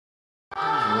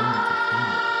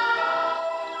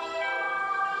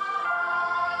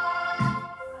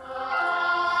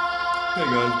Hey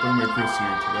guys, Boomer Chris here.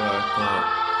 Today I thought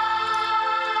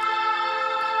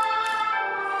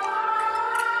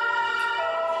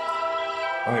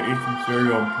I'd eat some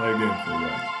cereal and play a game for you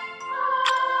guys.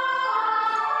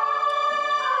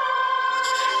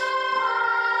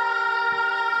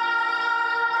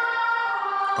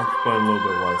 I'll explain a little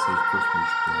bit why it says Christmas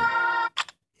Day.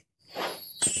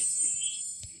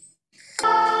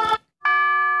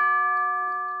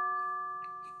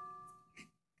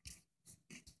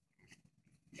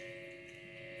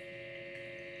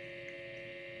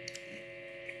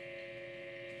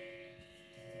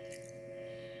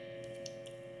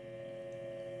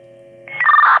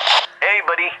 Hey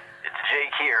buddy, it's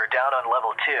Jake here, down on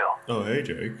level 2. Oh, hey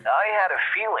Jake. I had a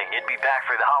feeling you'd be back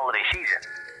for the holiday season.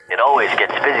 It always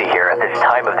gets busy here at this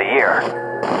time of the year.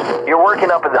 You're working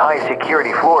up in the high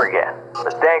security floor again,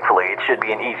 but thankfully it should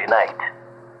be an easy night.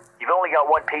 You've only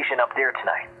got one patient up there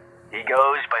tonight. He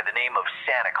goes by the name of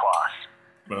Santa Claus.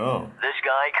 Oh. This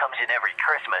guy comes in every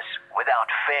Christmas without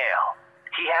fail.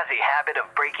 He has a habit of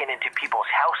breaking into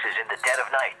people's houses in the dead of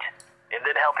night, and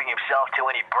then helping himself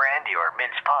to any brandy or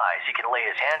mince pies he can lay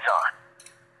his hands on.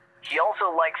 He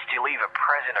also likes to leave a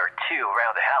present or two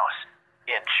around the house.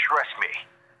 And trust me,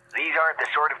 these aren't the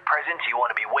sort of presents you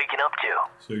want to be waking up to.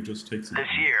 So he just takes it.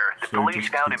 This year, the police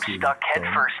found him stuck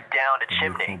headfirst down a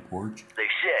chimney.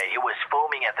 They say he was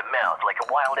foaming at the mouth like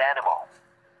a wild animal.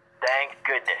 Thank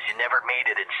goodness he never made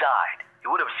it inside.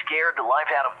 He would have scared the life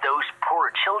out of those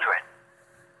poor children.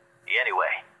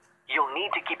 Anyway, you'll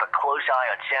need to keep a close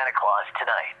eye on Santa Claus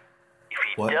tonight. If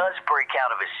he does break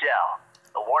out of his cell,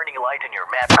 a warning light on your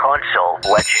map console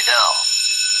will let you know.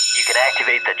 You can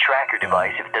activate the tracker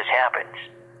device if this happens,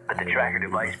 but the tracker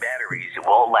device batteries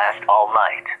won't last all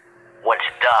night. Once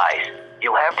it dies,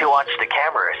 you'll have to watch the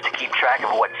cameras to keep track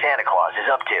of what Santa Claus is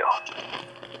up to.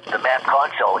 The map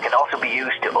console can also be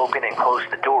used to open and close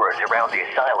the doors around the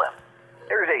asylum.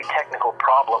 There's a technical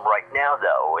problem right now,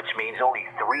 though, which means only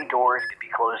 3 doors can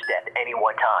be closed at any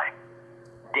one time.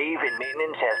 Dave in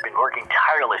maintenance has been working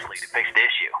tirelessly to fix the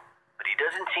issue, but he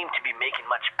doesn't seem to be making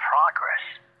much progress.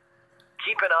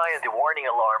 Keep an eye on the warning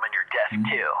alarm on your desk,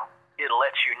 too. It'll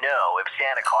let you know if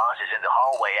Santa Claus is in the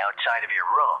hallway outside of your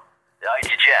room. I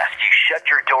suggest you shut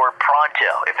your door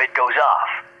pronto if it goes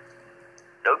off.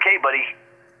 Okay, buddy.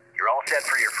 You're all set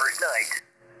for your first night.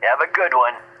 Have a good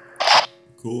one.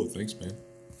 Cool, thanks man.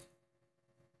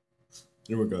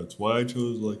 Anyway guys, why I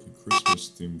chose like a Christmas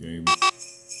theme game is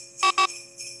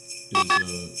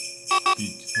because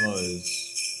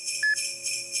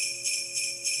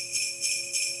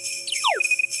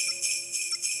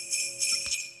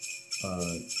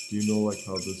do you know like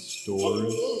how the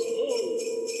stores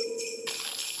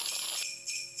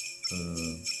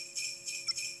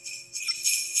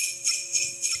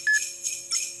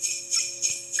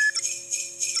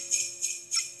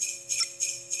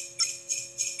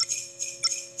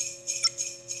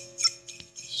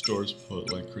stores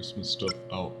put like Christmas stuff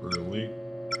out early.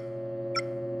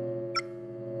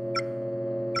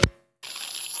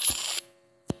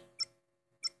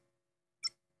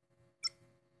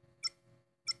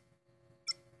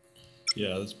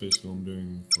 Yeah, that's basically what I'm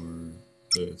doing for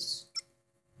this.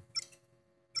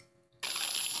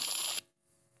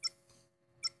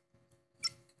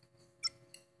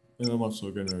 And I'm also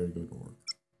getting ready to go to work.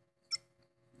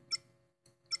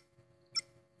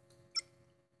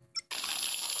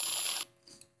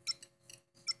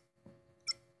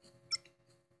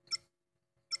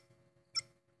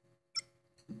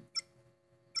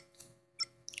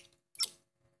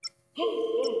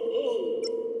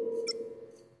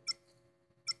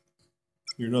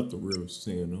 You're not the real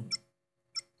Santa.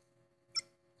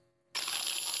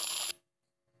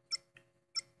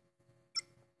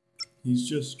 He's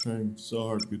just trying so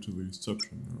hard to get to the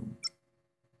reception room.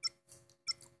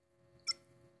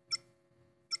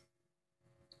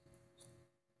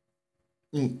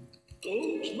 Don't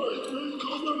make me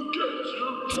come and get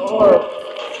you, child!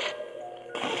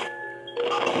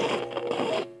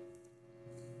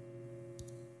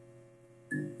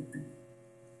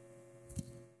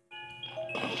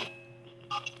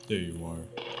 There you are.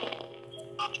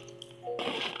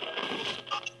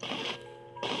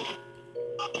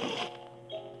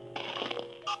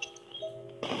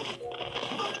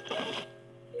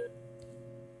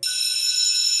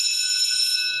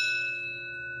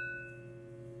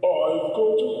 I've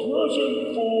got a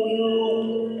present for you.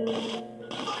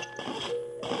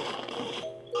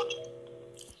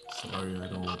 Sorry, I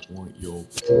don't want your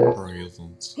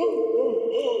presents.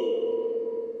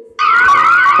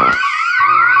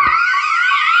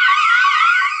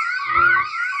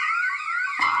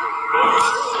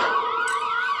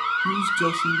 Who's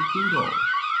Justin the Poodle?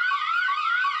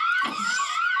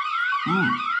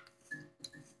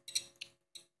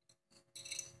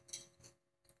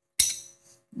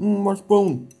 My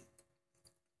spoon.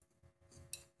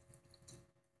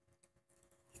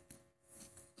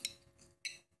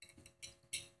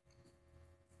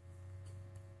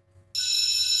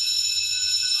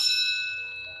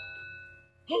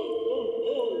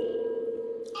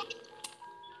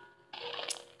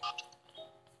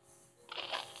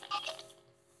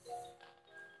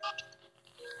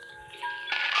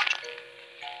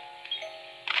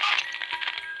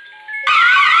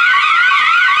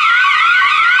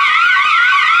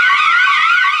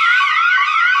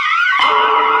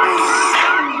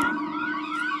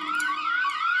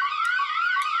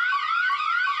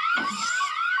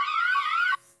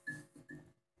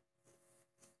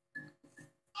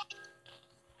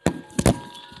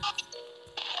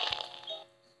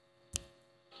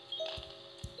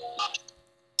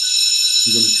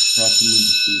 I'm gonna trap him in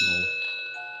the food hole.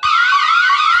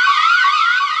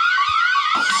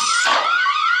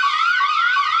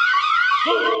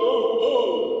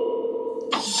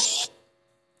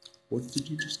 What did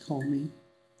you just call me?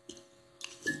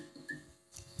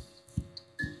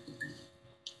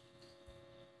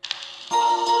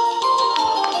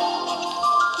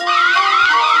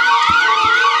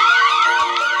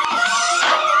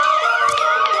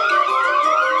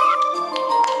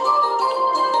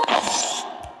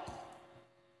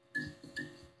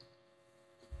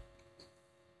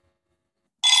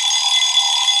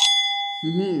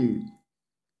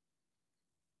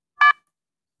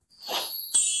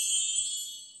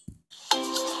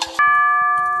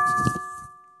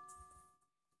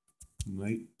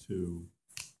 Night 2.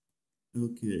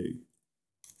 Okay.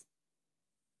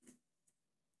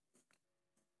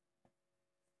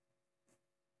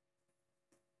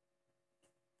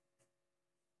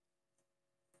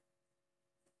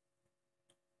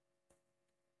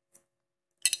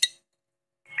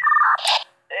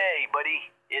 Hey,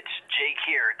 buddy. It's Jake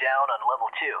here, down on level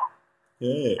 2.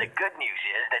 Hey. The good news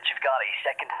is that you've got a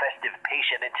second festive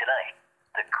patient in tonight.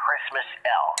 The Christmas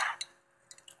elf.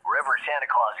 Wherever Santa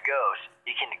Claus goes,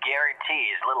 he can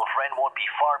guarantee his little friend won't be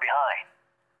far behind.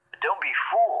 But don't be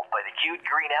fooled by the cute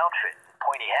green outfit and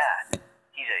pointy hat.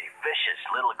 He's a vicious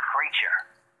little creature.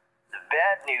 The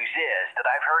bad news is that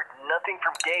I've heard nothing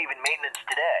from Dave in maintenance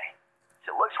today.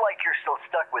 So it looks like you're still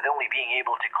stuck with only being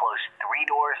able to close 3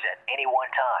 doors at any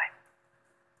one time.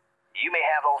 You may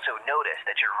have also noticed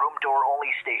that your room door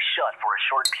only stays shut for a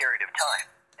short period of time,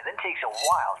 and then takes a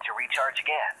while to recharge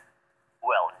again.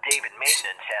 Well, Dave in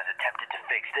maintenance has attempted to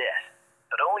fix this,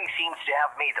 but only seems to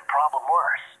have made the problem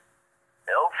worse.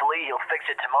 Hopefully he'll fix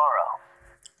it tomorrow.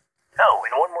 Oh,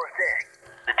 and one more thing.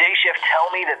 The day shift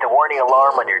tell me that the warning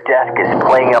alarm on your desk is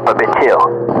playing up a bit too,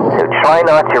 so try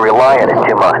not to rely on it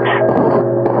too much.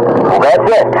 Well, that's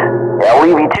it. I'll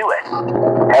leave you to it.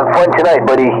 Have fun tonight,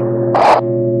 buddy.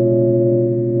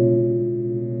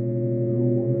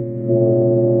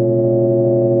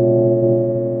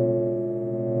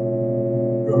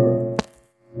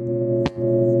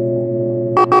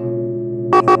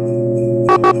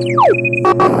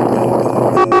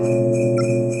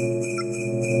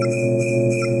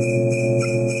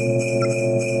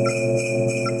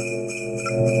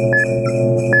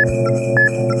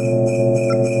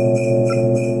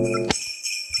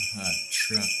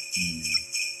 Trapped you,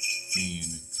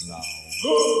 Santa Claus.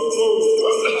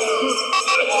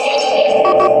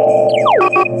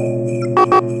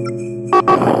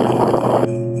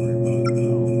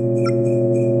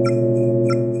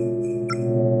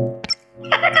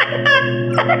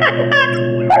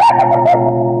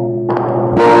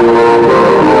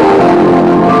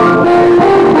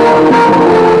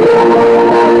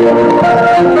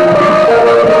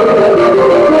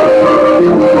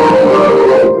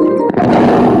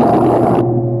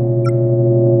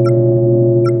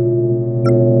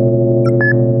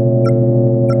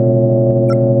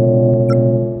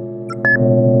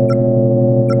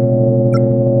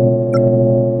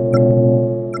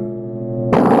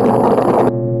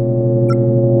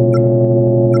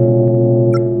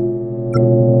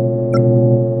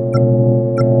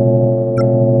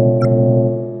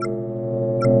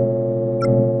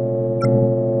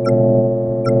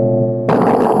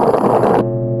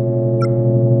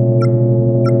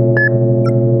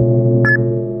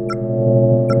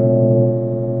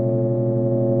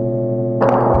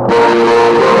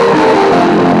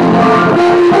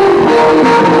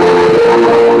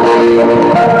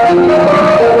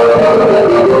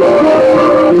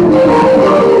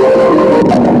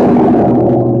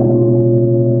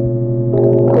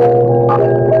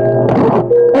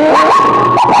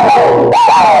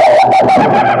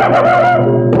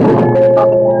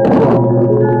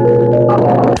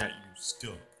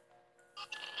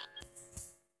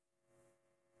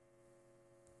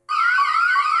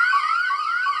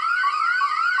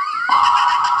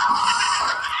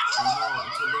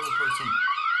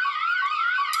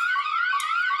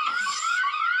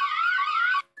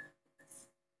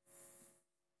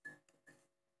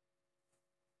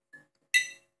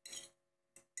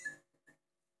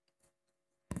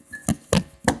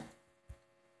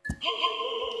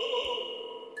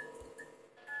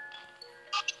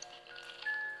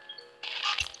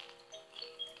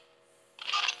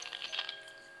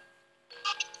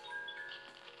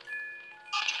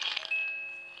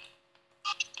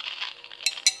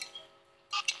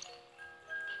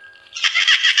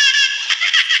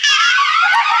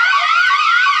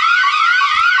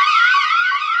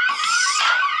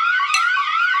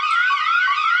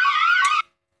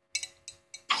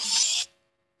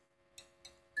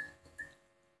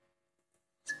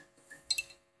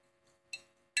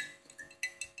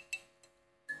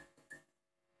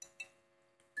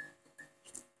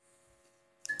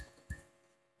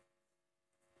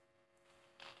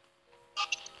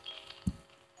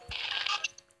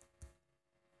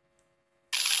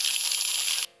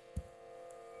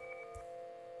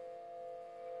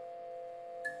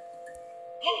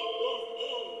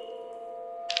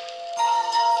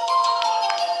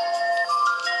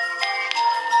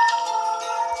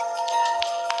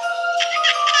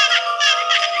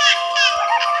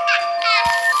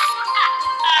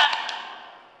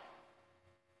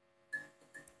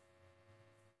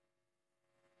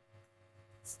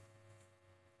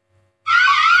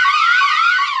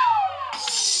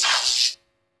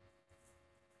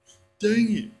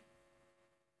 Dang it!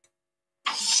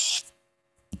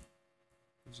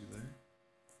 Is he there?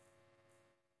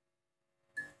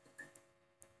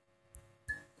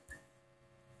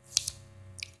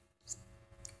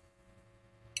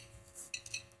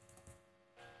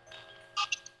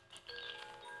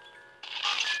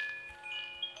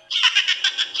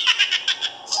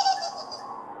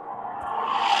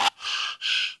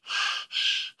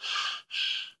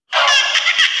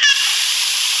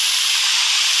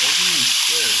 Holy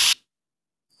shit.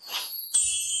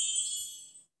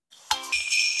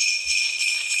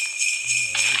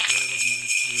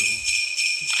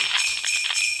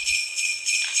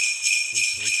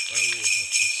 Looks like I will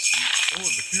have to see. Oh,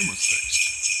 the camera's fixed.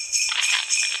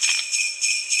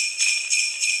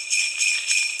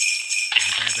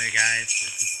 Remember, guys,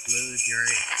 this is Blue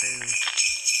Jury Food.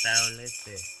 So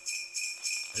listen,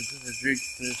 I'm gonna drink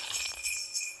this.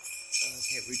 Oh, I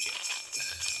can't reach it.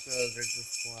 I'm gonna drink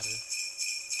this water.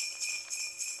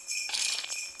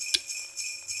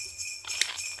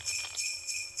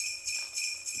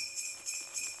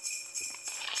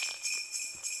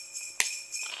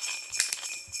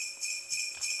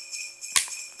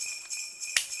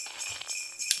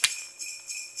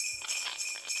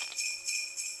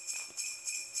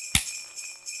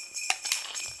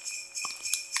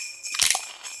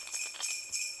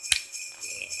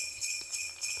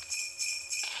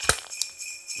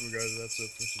 Well, guys, that's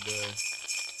it for today.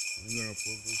 I'm gonna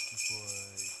upload this before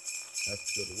I have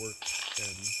to go to work,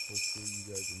 and hopefully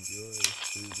you guys enjoy.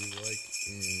 Please do like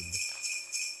and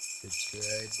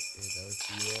subscribe, and I'll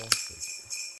see you all later.